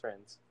your close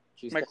friends?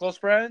 Choose My close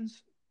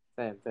friends,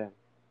 10.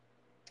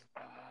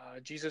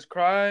 Jesus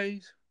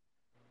Christ,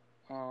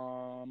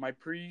 my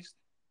priest.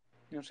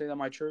 You know what I'm saying? At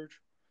my church.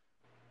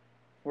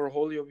 We're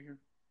holy over here.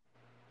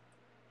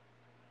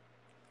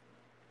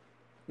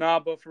 Nah,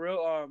 but for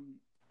real,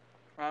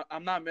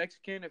 I'm not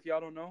Mexican if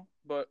y'all don't know,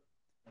 but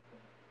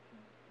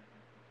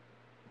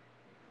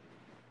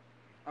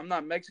I'm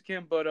not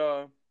Mexican, but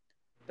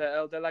the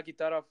El de la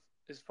Guitarra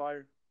is fire.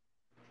 You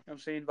know what I'm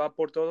saying? Va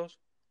por todos.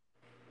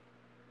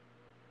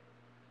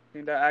 I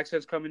think that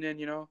accent's coming in,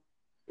 you know?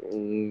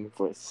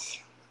 Pues.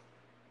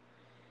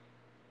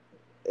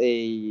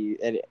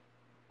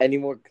 Any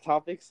more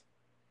topics?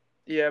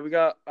 Yeah,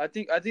 I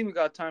think we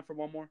got time for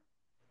one more.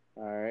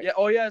 All right. Yeah,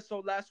 oh yeah, so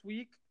last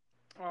week,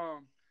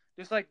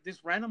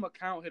 this random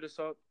account hit us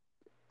up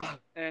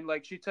and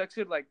like she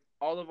texted like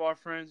all of our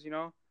friends, you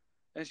know?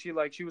 And she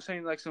was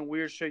saying like some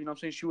weird shit, you know what I'm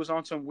saying? She was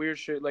on some weird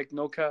shit, like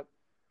no cap.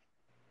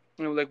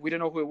 You know, like we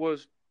didn't know who it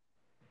was.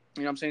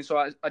 You know what I'm saying? So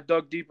I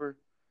dug deeper.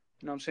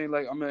 You know what I'm saying?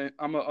 Like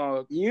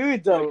You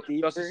dug deeper.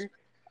 You know what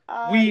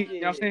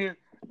I'm saying?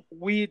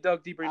 We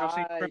dug deeper, you know what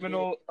I'm saying? I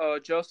Criminal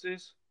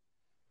justice.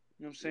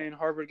 You know what I'm saying?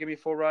 Harvard gave me a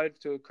full ride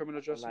to criminal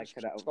I'm not justice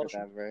cut out for scholarship.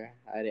 that, bro.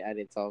 I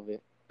didn't solve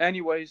it.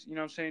 Anyways, you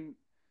know what I'm saying?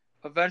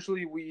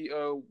 Eventually we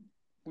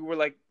were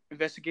like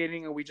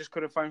investigating and we just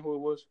couldn't find who it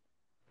was.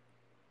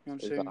 You know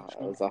what I'm saying?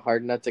 It was a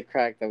hard nut to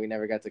crack that we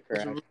never got to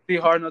crack. It's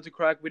really hard not to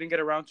crack. We didn't get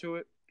around to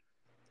it.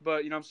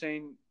 But you know what I'm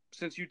saying?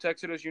 Since you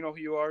texted us, you know who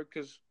you are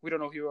because we don't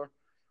know who you are.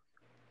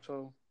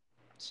 So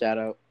shout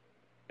out.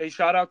 Hey,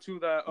 shout out to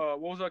that. What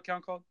was the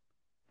account called?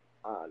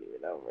 I don't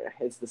even know, bro.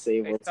 It's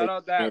disabled. Hey, shout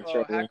out that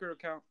hacker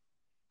account.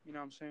 You know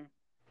what I'm saying?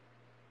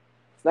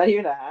 It's not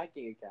even a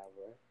hacking account,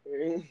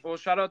 bro. Well,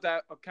 shout out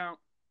that account.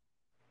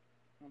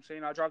 You know what I'm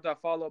saying? I dropped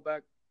that follow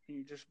back and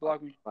you just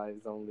blocked me.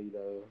 Vibes only,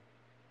 though.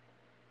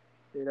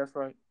 Yeah, that's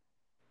right.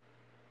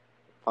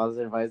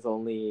 Positive vibes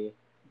only.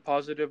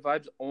 Positive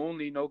vibes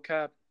only, no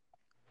cap.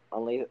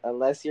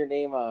 Unless your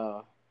name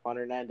Juan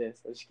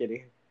Hernandez. I'm just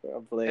kidding.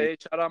 I'm playing. Hey,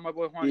 shout out my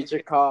boy Juan. Future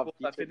cop.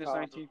 At Fitness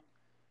 19.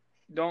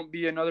 Don't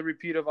be another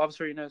repeat of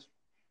Officer Inez.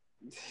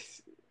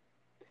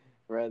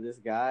 Bro, this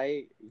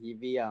guy, he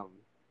be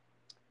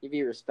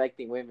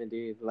respecting women,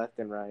 dude, left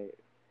and right.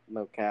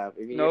 No cap.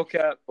 No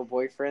cap.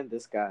 Boyfriend,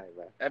 this guy,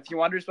 bro. If you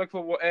want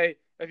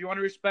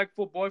a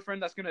respectful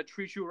boyfriend that's gonna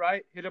treat you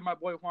right, hit up my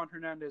boy Juan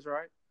Hernandez,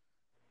 right?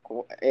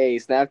 Hey,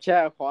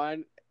 Snapchat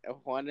Juan El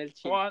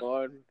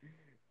Chingon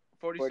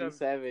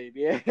 47.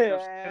 Yeah. Hit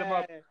him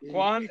up.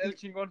 Juan El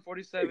Chingon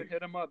 47.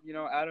 Hit him up. You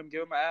know, Adam,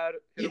 give him an ad.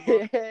 Hit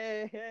him up.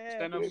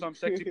 Send him some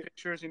sexy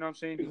pictures. You know what I'm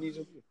saying? He needs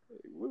them.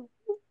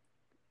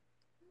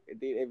 Dude,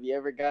 if you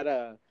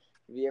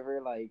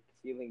ever like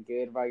feeling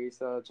good about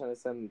yourself, trying to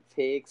send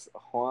pics,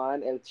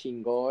 Juan El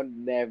Chingon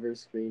never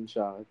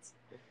screenshots.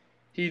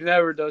 He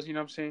never does. You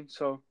know what I'm saying?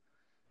 So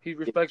he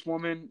respects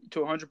women to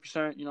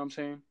 100%. You know what I'm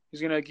saying? He's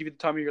gonna give you the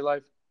time of your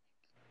life.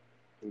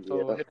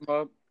 So hit him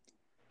up.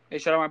 Hey,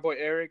 shout out my boy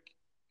Eric.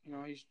 You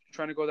know, he's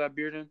trying to go that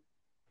beard in.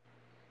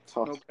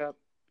 No cap.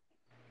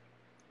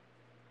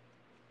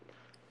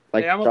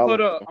 Like, hey, I'm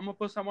gonna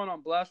put someone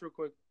on blast real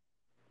quick.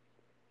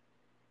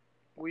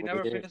 We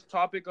never finished the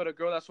topic of the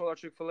girl that sold our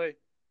Chick-fil-A.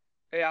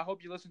 Hey, I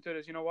hope you listen to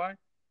this. You know why?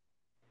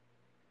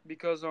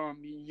 Because you know what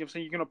I'm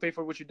saying, you're gonna pay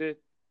for what you did.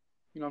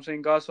 You know what I'm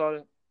saying? God saw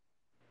it.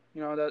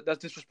 You know, that's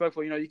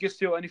disrespectful. You know, you can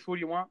steal any food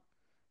you want.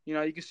 You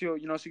know, you can steal,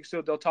 so you can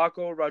steal Del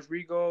Taco,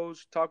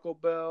 Rodrigo's, Taco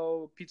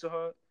Bell, Pizza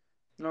Hut.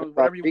 You know,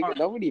 whatever you want.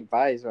 Nobody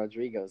buys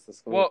Rodrigo's.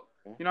 Well,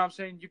 you know what I'm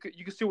saying? You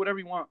can steal whatever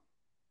you want.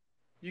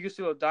 You can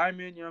steal a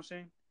diamond, you know what I'm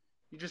saying?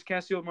 You just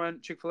can't steal my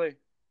Chick-fil-A. You know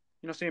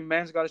what I'm saying?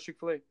 Man's got his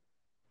Chick-fil-A.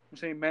 I'm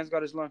saying man's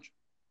got his lunch.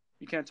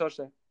 You can't touch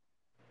that.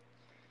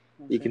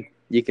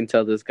 You can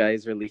tell this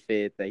guy's really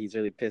fit, that he's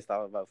really pissed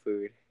off about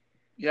food.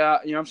 Yeah,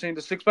 you know what I'm saying?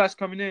 The six-pack's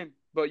coming in,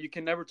 but you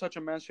can never touch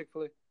a man's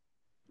Chick-fil-A.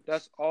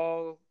 That's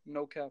all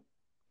no cap.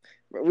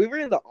 We were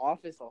in the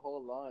office a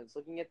whole lunch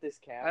looking at this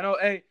cap. I know,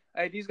 hey,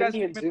 these guys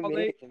came in all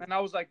late, and I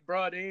was like,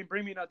 bro, they didn't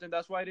bring me nothing.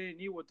 That's why they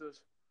didn't eat with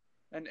us.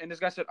 And this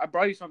guy said, I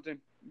brought you something.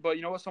 But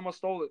you know what? Someone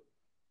stole it.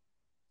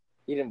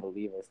 He didn't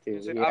believe us, too.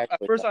 At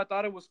first, I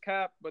thought it was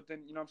cap, but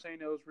then, you know what I'm saying,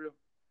 it was real.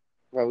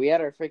 Bro, we had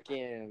our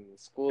freaking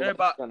school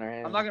on our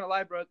hands. I'm not going to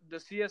lie, bro. The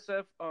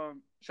CSF,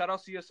 shout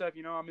out CSF.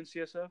 You know, I'm in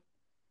CSF,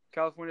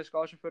 California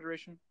Scholarship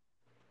Federation.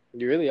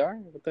 You really are?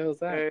 What the hell is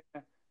that?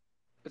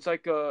 it's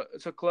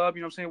a club.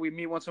 You know what I'm saying? We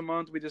meet once a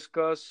month. We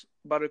discuss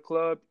about a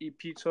club, eat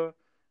pizza,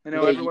 and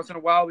then Yeah. every once in a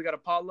while we got a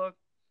potluck.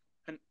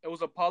 And it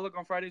was a potluck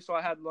on Friday, so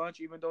I had lunch,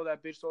 even though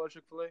that bitch stole our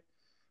Chick-fil-A.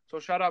 So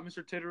shout out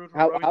Mr. Titterud for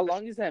rubbing. How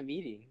long is that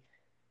meeting?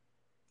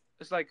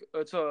 It's like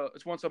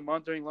it's once a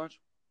month during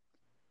lunch.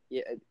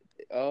 Yeah.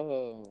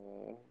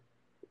 Oh.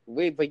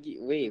 Wait, but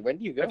wait. When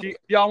do you go? If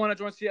y'all want to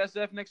join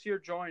CSF next year,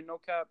 join. No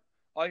cap.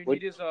 All you What?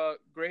 need is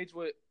grades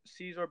with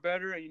C's or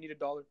better, and you need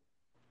 $1.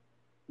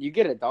 You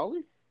get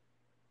 $1?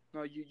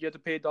 No, you have to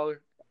pay $1.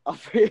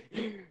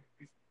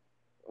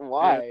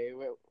 Why?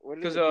 What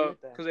do Because they do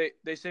with that?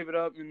 they save it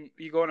up and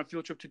you go on a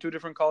field trip to 2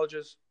 different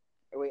colleges.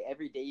 Wait,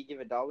 every day you give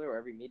 $1 or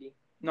every meeting?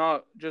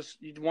 No, just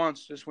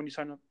once, just when you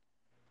sign up.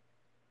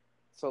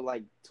 So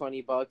like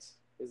 $20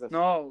 is a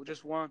No,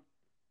 just $1.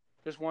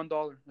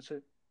 That's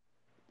it.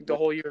 The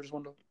whole year is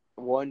 $1.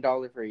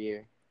 $1 per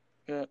year.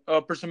 Yeah,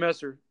 per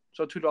semester.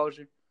 So $2 a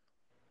year.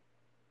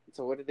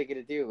 So what are they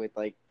gonna do with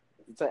like?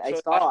 It's like, I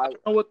So saw. I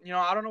don't know what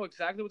I don't know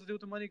exactly what to do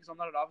with the money because I'm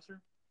not an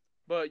officer.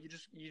 But you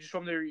just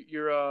show them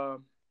your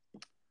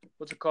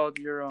what's it called,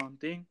 your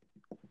thing,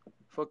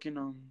 fucking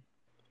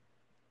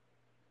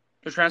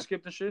your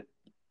transcript and shit,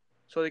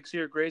 so they can see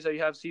your grades that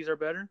you have C's or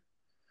better,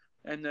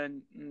 and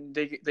then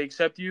they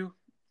accept you,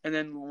 and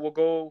then we'll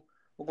go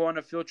on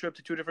a field trip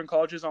to 2 different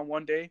colleges on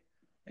one day,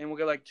 and we'll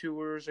get like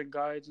tours and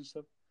guides and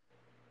stuff,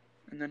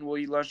 and then we'll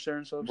eat lunch there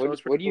and stuff. So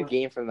it's pretty What do you cool.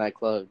 gain from that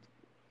club?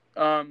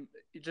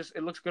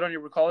 It looks good on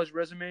your college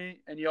resume,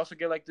 and you also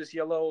get like this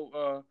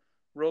yellow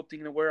rope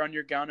thing to wear on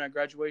your gown at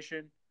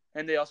graduation,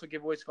 and they also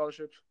give away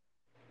scholarships.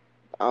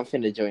 I'm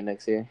finna join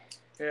next year.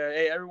 Yeah,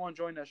 hey, everyone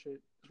join that shit.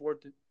 It's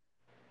worth it.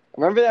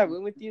 Remember that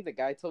went with you? The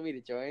guy told me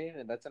to join,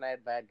 and that's when I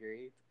had bad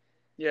grades.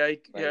 Yeah,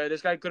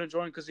 this guy couldn't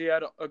join because he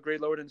had a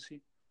grade lower than C.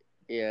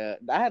 Yeah,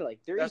 I had like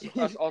 3.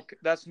 That's all.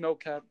 That's no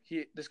cap.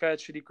 This guy had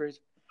shitty grades.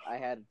 I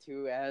had a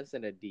 2S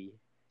and a D.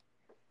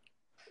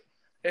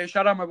 Hey,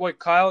 shout out my boy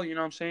Kyle. You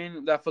know what I'm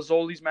saying? That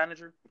Fazoli's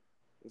manager.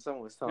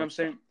 Someone was You know what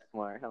telling I'm saying?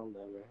 smart. Hell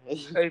no,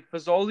 Hey,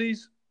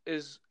 Fazoli's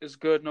is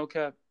good. No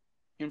cap.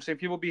 You know what I'm saying?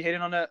 People be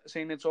hating on that,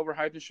 saying it's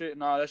overhyped and shit.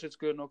 Nah, that shit's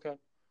good. No cap.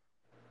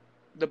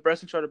 The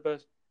breadsticks are the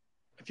best.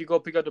 If you go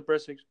pick up the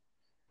breadsticks,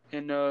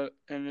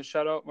 and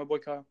shout out my boy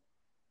Kyle.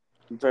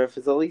 But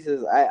Fazoli's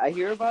is I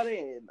hear about it,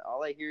 and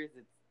all I hear is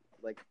it's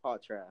like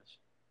hot trash.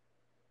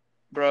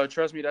 Bro,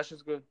 trust me, that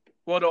shit's good.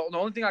 Well, the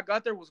only thing I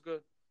got there was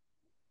good.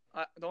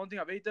 The only thing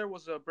I've ate there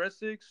was the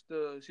breadsticks,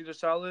 the Caesar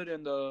salad,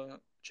 and the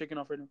chicken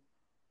Alfredo.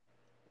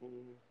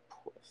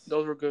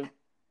 Those were good.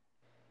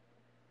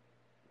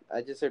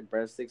 I just heard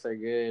breadsticks are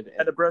good,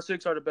 And the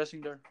breadsticks are the best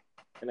thing there.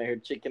 and I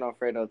heard chicken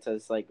Alfredo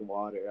tastes like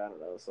water. I don't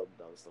know, some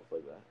dumb stuff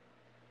like that.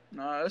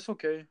 Nah, that's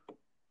okay.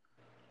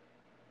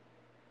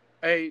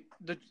 Hey,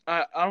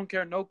 I don't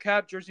care. No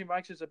cap. Jersey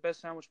Mike's is the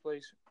best sandwich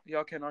place.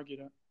 Y'all can't argue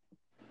that.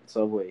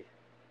 Subway.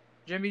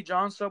 Jimmy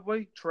John's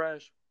Subway,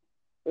 trash.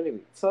 What do you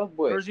mean?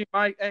 Subway. Jersey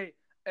Mike, hey,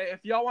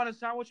 if y'all want a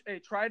sandwich, hey,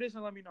 try this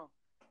and let me know.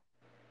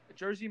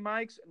 Jersey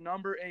Mike's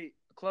 #8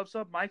 Club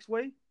Sub Mike's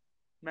Way,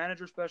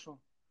 manager special.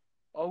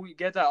 Oh, we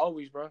get that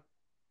always, bro.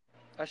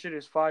 That shit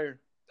is fire.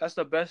 That's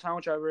the best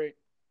sandwich I ever ate.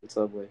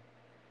 Subway.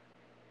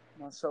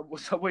 No,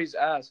 Subway's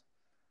ass.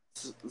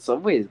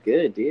 Subway is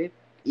good, dude.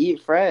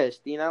 Eat fresh.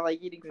 Do you not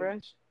like eating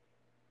fresh?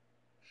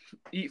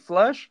 Eat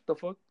flesh? The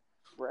fuck?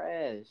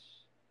 Fresh.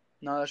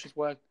 Nah, that's just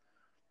whack.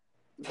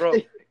 Bro,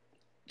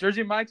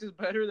 Jersey Mike's is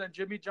better than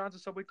Jimmy John's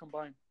and Subway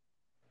combined.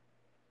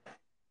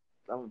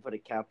 I'm gonna put a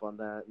cap on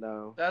that.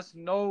 No. That's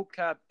no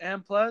cap.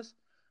 And plus,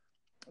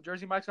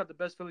 Jersey Mike's got the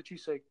best Philly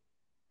cheesesteak.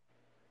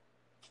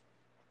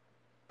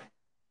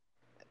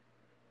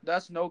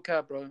 That's no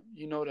cap, bro.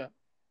 You know that.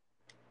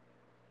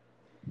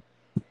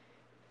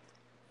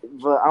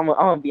 But I'm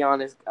gonna be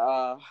honest.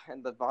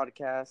 In the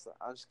podcast,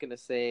 I'm just gonna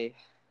say,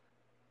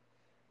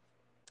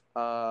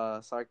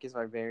 Sarkis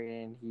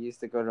Barbarian. He used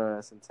to go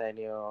to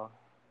Centennial.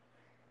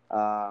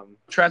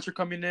 Transfer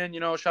coming in,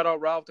 shout out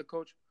Ralph, the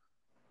coach.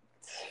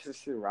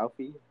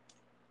 Ralphie.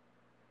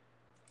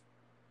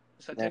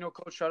 Centennial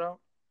coach, shout out.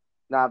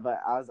 Nah,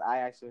 but I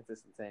actually went to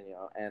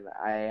Centennial, and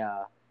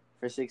I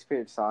for 6th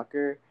period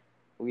soccer,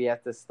 we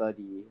have to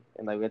study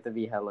and like we have to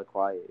be hella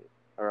quiet,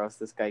 or else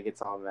this guy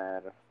gets all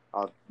mad,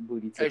 all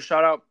booty. Hey,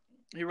 shout out.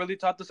 He really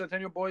taught the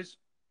Centennial boys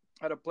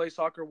how to play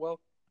soccer well,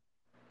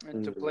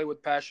 and to play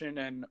with passion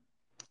and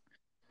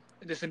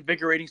this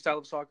invigorating style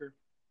of soccer.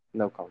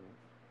 No comment.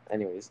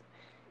 Anyways,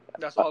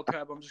 that's all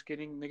cap. I'm just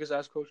kidding. Niggas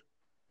ass coach.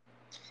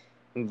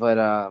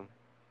 But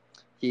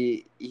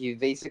he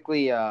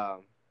basically I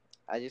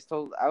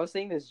was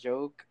saying this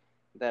joke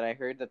that I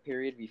heard the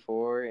period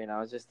before, and I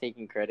was just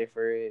taking credit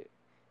for it,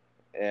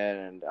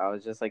 and I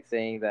was just like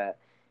saying that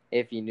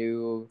if you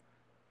knew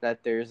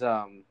that there's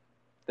the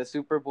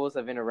Super Bowls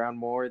have been around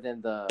more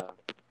than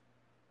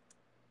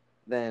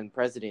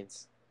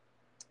presidents.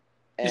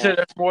 He said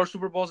there's more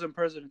Super Bowls than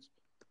presidents.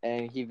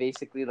 And he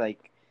basically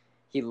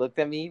he looked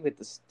at me with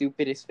the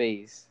stupidest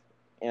face,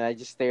 and I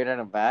just stared at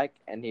him back,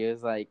 and he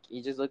was like,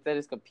 he just looked at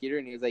his computer,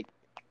 and he was like,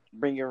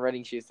 bring your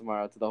running shoes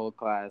tomorrow to the whole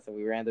class, and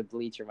we ran the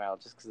bleacher mile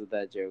just because of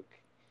that joke.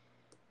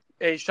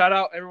 Hey, shout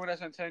out everyone at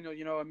Centennial.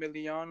 You know,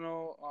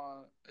 Emiliano,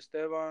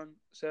 Esteban,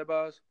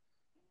 Sebas,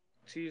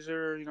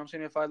 Caesar. You know what I'm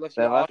saying? If I left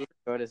you That off. doesn't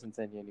go to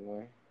Centennial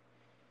anymore.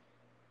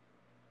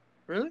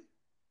 Really?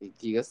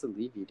 He gets to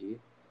leave you, dude.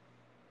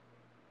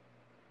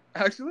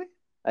 Actually?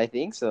 I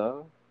think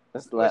so.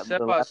 That's But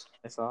the last Sebas.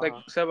 I Like,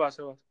 saw.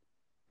 Sebas.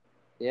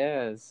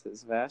 Yeah, it's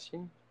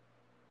Sebastian.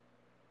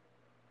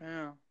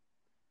 Yeah.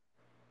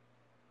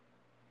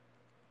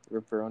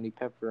 Ripperoni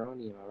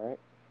pepperoni, am I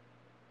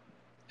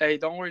Hey,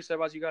 don't worry,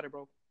 Sebas. You got it,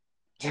 bro.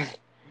 right?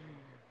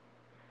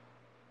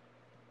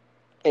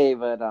 Hey,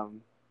 but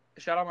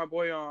Shout out my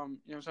boy, you know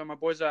what I'm saying? My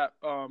boys at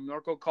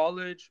Norco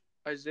College,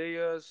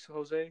 Isaiah's,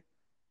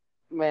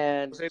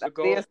 man, Jose the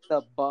Isaiah's GOAT.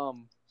 the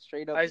bum,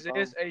 straight up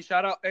Isaiah's, bum. hey,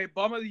 shout out, hey,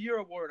 Bum of the Year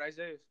award,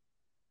 Isaiah's.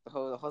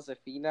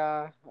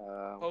 Josefina,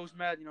 Post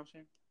mad, you know what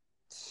I'm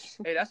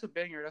saying? Hey, that's a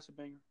banger.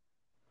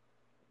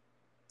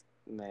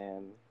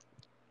 man,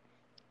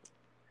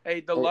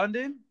 Hey, the Eh,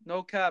 London,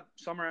 no cap,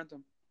 summer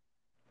anthem.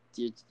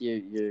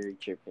 you're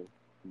tripping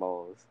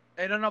balls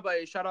Hey, no, but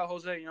hey, shout out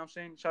Jose, you know what I'm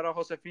saying? Shout out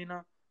Josefina. You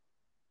know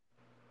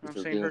what I'm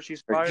for saying? being Her,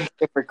 she's for, fired.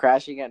 for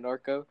crashing at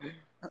Norco.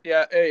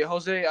 Yeah, hey,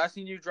 Jose, I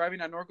seen you driving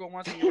at Norco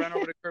once and you ran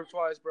over the curb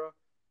twice, bro.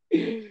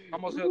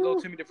 Almost hit little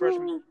Timmy the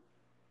freshman.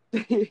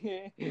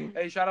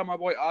 Hey, shout out my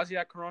boy Ozzy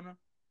at Corona.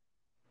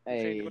 I'm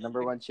saying Hey,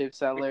 number one chip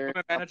seller,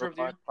 equipment manager number of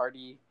the one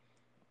year.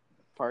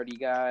 party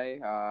guy.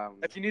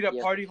 If you need a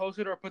Yeah, party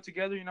hosted or put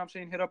together, you know what I'm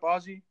saying, hit up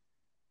Ozzy.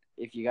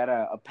 if you got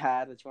a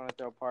pad that you want to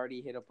throw a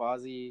party, hit up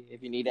Ozzy.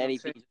 If you need You know what I'm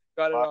saying? anything,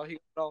 Got it all. He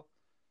got it all.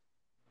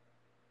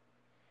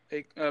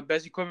 Hey,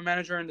 best equipment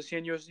manager in the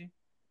CNUSD.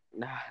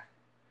 nah,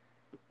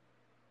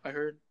 I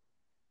heard.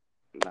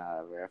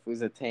 bro. If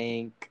who's a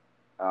tank,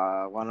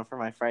 want him for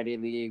my Friday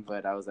league,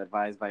 but I was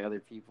advised by other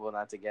people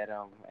not to get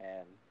him,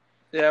 and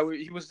Yeah,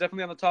 he was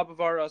definitely on the top of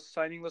our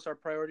signing list, our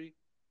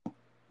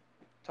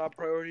top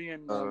priority,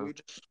 and we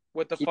just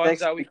with the he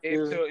funds texted that we me gave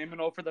too. to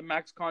Imano for the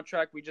max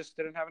contract, we just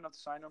didn't have enough to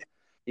sign him.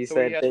 He So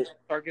we said had that to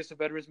target the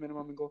veterans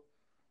minimum and go.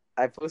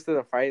 I posted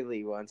a Friday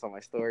league once on my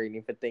story, and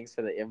he put thanks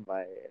for the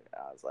invite.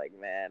 I was like,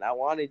 man, I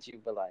wanted you,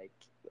 but like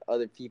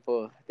other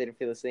people didn't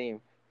feel the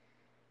same.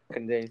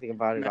 Couldn't do anything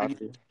about it, Man,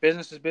 obviously.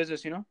 business is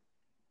business, you know.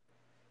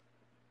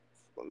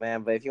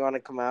 Man, but if you want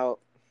to come out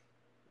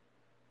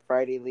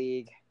Friday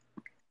league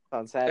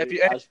on If Saturday,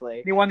 you I'll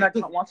play. anyone that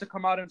wants to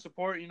come out and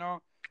support, you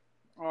know,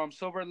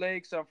 Silver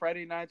Lakes on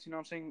Friday nights, you know,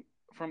 what I'm saying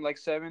from like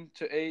 7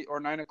 to 8 or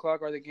 9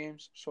 o'clock are the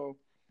games. So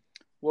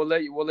we'll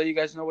let you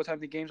guys know what time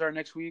the games are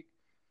next week.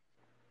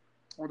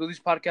 We'll do these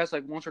podcasts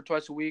like once or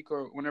twice a week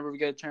or whenever we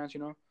get a chance, you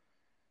know.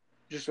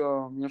 Just you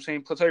know what I'm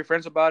saying, tell your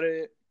friends about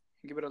it,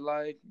 give it a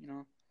like, you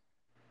know.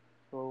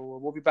 So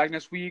we'll be back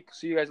next week.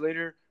 See you guys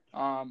later.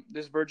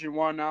 This is Virgin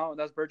 1 now,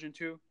 that's Virgin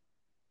 2.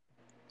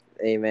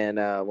 Hey man,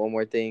 one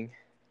more thing.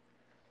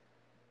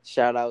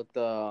 Shout out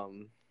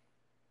the